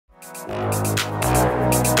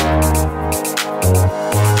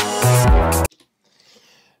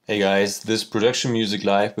Hey guys, this is Production Music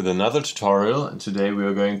Live with another tutorial, and today we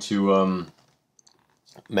are going to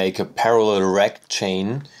make a parallel rack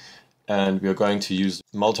chain, and we are going to use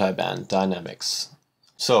multiband dynamics.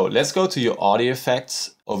 So let's go to your audio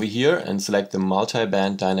effects over here and select the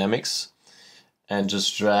multiband dynamics and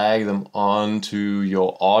just drag them onto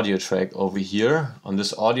your audio track over here. On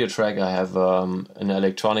this audio track I have an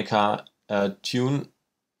electronica tune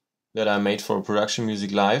that I made for Production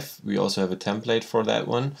Music Live. We also have a template for that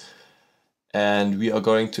one. And we are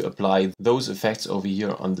going to apply those effects over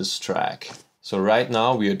here on this track. So right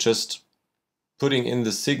now we are just putting in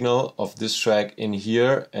the signal of this track in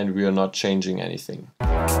here, and we are not changing anything.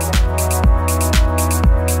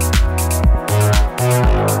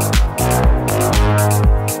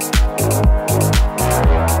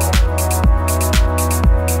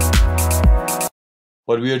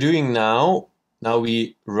 What we are doing now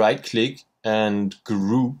we right click and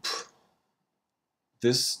group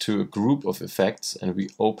this to a group of effects, and we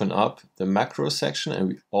open up the macro section, and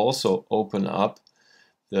we also open up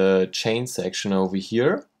the chain section over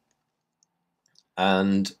here,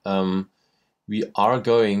 and we are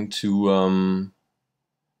going to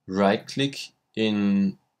right click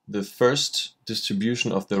in the first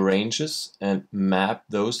distribution of the ranges and map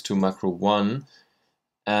those to macro 1,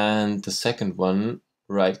 and the second one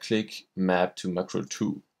right click, map to macro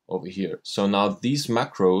 2 over here. So now these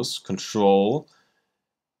macros control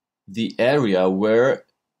the area where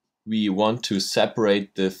we want to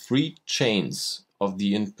separate the three chains of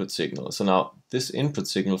the input signal. So now this input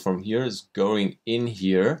signal from here is going in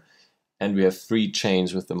here, and we have three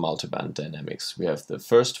chains with the multiband dynamics. We have the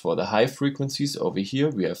first for the high frequencies over here,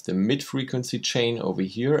 we have the mid frequency chain over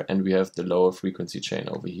here, and we have the lower frequency chain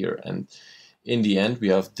over here. And in the end we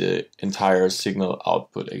have the entire signal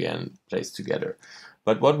output again placed together.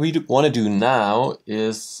 But what we want to do now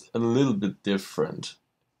is a little bit different.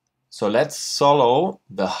 So let's solo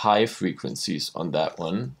the high frequencies on that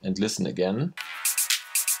one and listen again.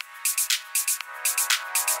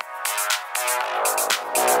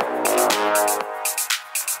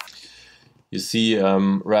 You see,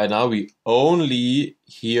 right now we only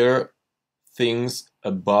hear things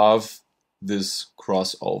above this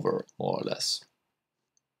crossover, more or less.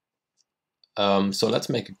 So let's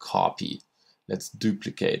make a copy. Let's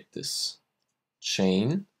duplicate this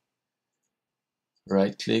chain.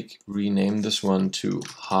 Right click, rename this one to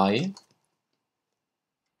high.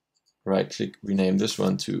 Right click, rename this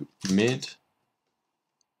one to mid.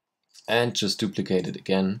 And just duplicate it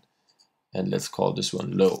again. And let's call this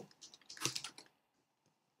one low.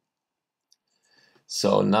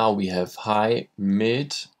 So now we have high,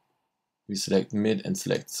 mid. We select mid and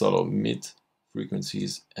select solo mid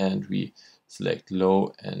frequencies, and we select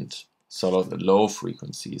low and solo the low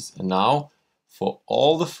frequencies. And now for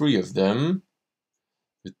all the three of them,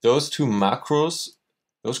 with those two macros,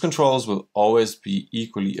 those controls will always be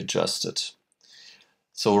equally adjusted.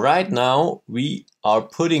 So right now we are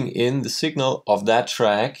putting in the signal of that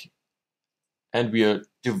track, and we are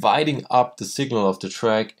dividing up the signal of the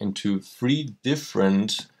track into three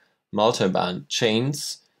different multiband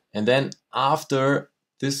chains. And then after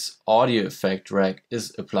this audio effect rack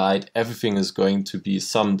is applied, everything is going to be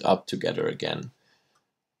summed up together again.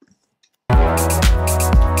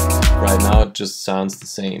 Right now it just sounds the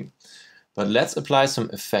same. But let's apply some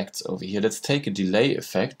effects over here. Let's take a delay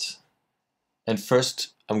effect. And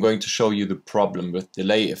first I'm going to show you the problem with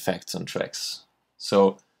delay effects on tracks.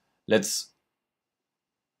 So let's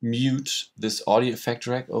mute this audio effect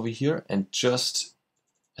rack over here and just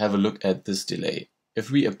have a look at this delay. If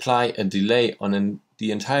we apply a delay on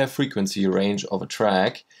the entire frequency range of a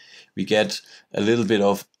track, we get a little bit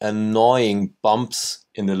of annoying bumps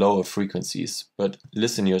in the lower frequencies, but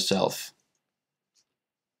listen yourself.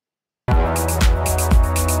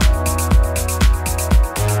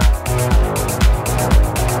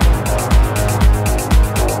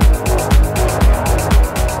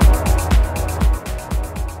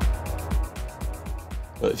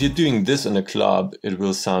 But if you're doing this in a club, it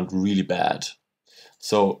will sound really bad.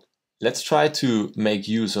 So let's try to make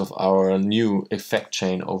use of our new effect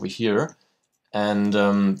chain over here and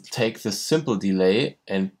take the simple delay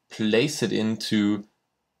and place it into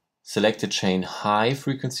select the chain high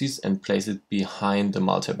frequencies and place it behind the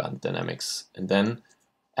multiband dynamics, and then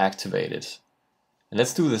activate it. And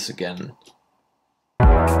let's do this again.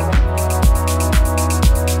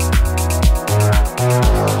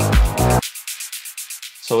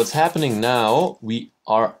 So what's happening now, we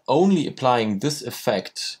are only applying this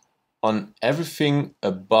effect on everything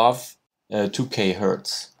above 2K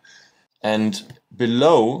Hertz. And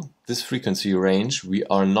below this frequency range, we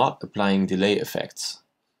are not applying delay effects.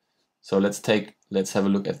 So let's have a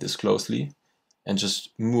look at this closely and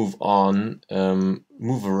just move on,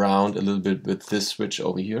 move around a little bit with this switch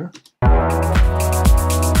over here.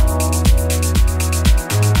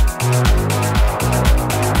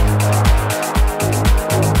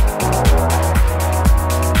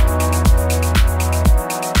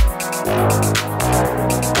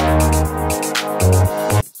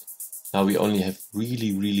 Now we only have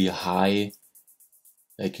really high,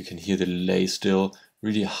 like you can hear the delay still,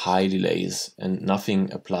 really high delays and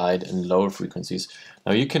nothing applied in lower frequencies.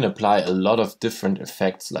 Now you can apply a lot of different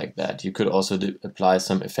effects like that. You could also apply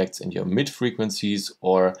some effects in your mid frequencies,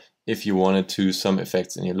 or if you wanted to, some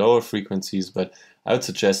effects in your lower frequencies, but I would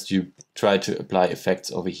suggest you try to apply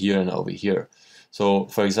effects over here and over here. So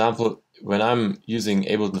for example, when I'm using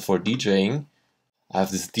Ableton for DJing, I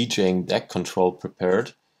have this DJing deck control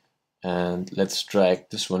prepared, and let's drag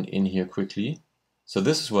this one in here quickly. So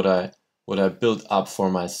this is what I built up for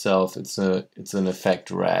myself. It's an effect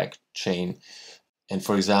rag chain, and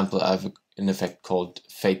for example, I have an effect called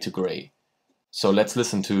Fade to Gray. So let's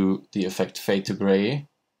listen to the effect Fade to Gray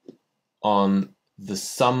on the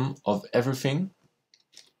sum of everything.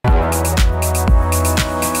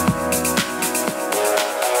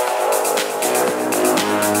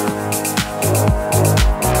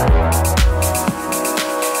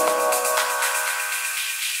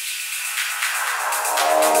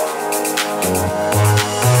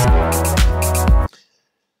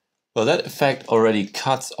 Well, that effect already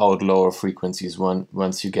cuts out lower frequencies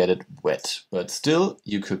once you get it wet, but still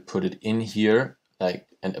you could put it in here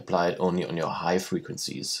and apply it only on your high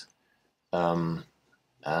frequencies. Let's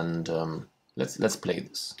play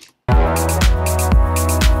this.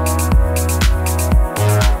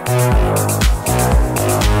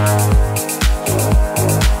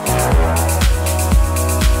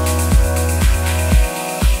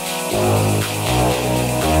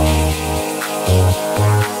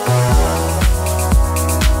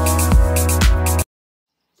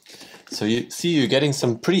 So you see you're getting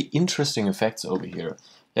some pretty interesting effects over here.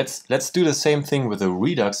 Let's do the same thing with a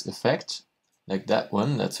redux effect, like that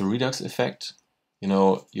one. That's a redux effect. You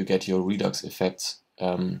know, you get your redux effects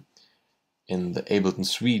in the Ableton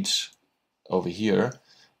suite over here.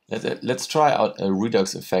 Let's try out a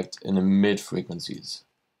redux effect in the mid frequencies,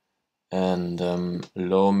 and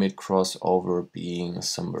low mid crossover being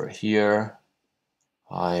somewhere here,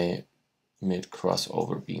 high mid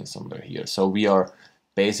crossover being somewhere here. So we are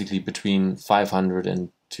basically between 500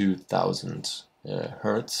 and 2000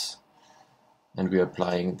 hertz, and we are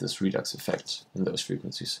applying this redux effect in those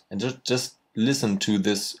frequencies. And just listen to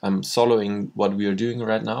this. I'm soloing what we are doing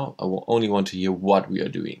right now. I only want to hear what we are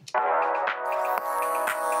doing.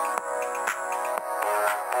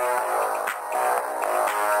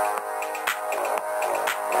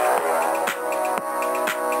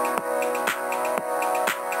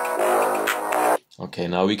 Okay,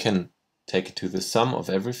 now we can take it to the sum of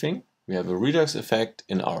everything. We have a redux effect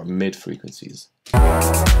in our mid frequencies.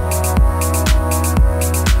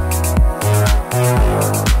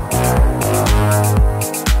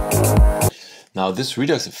 Now this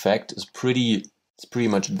redux effect is pretty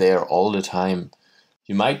much there all the time.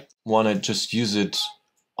 You might want to just use it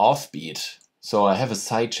offbeat. So I have a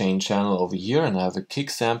sidechain channel over here, and I have a kick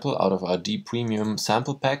sample out of our D Premium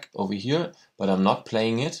sample pack over here, but I'm not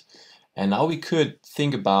playing it. And now we could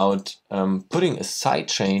think about putting a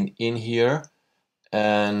sidechain in here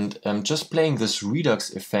and just playing this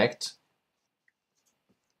redux effect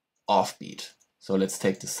offbeat. So let's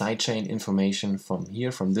take the sidechain information from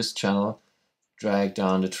here, from this channel, drag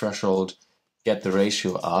down the threshold, get the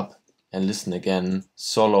ratio up, and listen again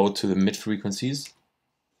solo to the mid frequencies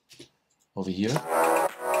over here.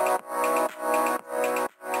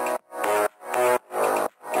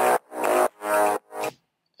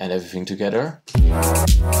 And everything together.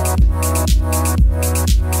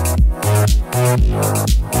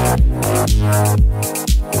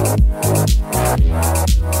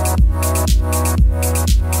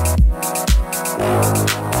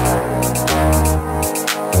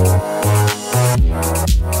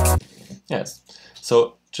 Yes,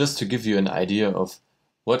 so just to give you an idea of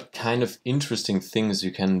what kind of interesting things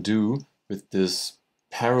you can do with this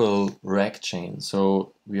parallel rag chain.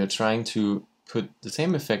 So we are trying to put the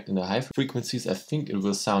same effect in the high frequencies. I think it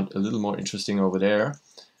will sound a little more interesting over there.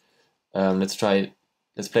 Let's try it.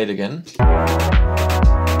 Let's play it again.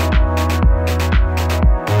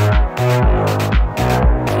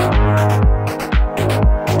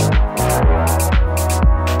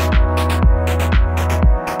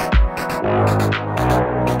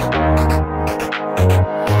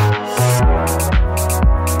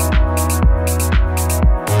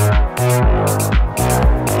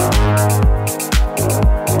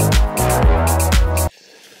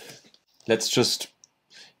 let's just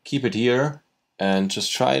keep it here and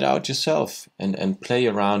just try it out yourself and play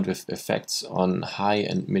around with effects on high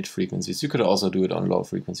and mid frequencies. You could also do it on low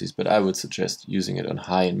frequencies, but I would suggest using it on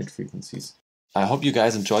high and mid frequencies. I hope you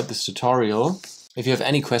guys enjoyed this tutorial. If you have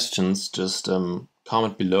any questions, just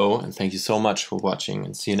comment below, and thank you so much for watching,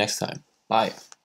 and see you next time. Bye.